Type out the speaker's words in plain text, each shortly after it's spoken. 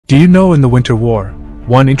Do you know in the Winter War,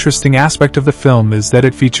 one interesting aspect of the film is that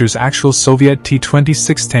it features actual Soviet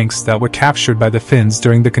T-26 tanks that were captured by the Finns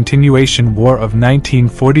during the Continuation War of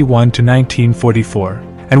 1941 to 1944,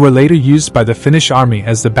 and were later used by the Finnish army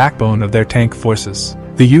as the backbone of their tank forces.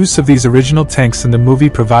 The use of these original tanks in the movie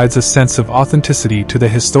provides a sense of authenticity to the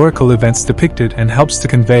historical events depicted and helps to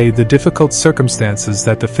convey the difficult circumstances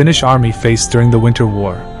that the Finnish army faced during the Winter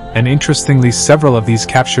War. And interestingly, several of these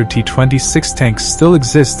captured T-26 tanks still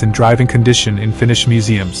exist in driving condition in Finnish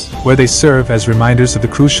museums, where they serve as reminders of the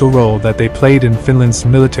crucial role that they played in Finland's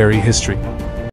military history.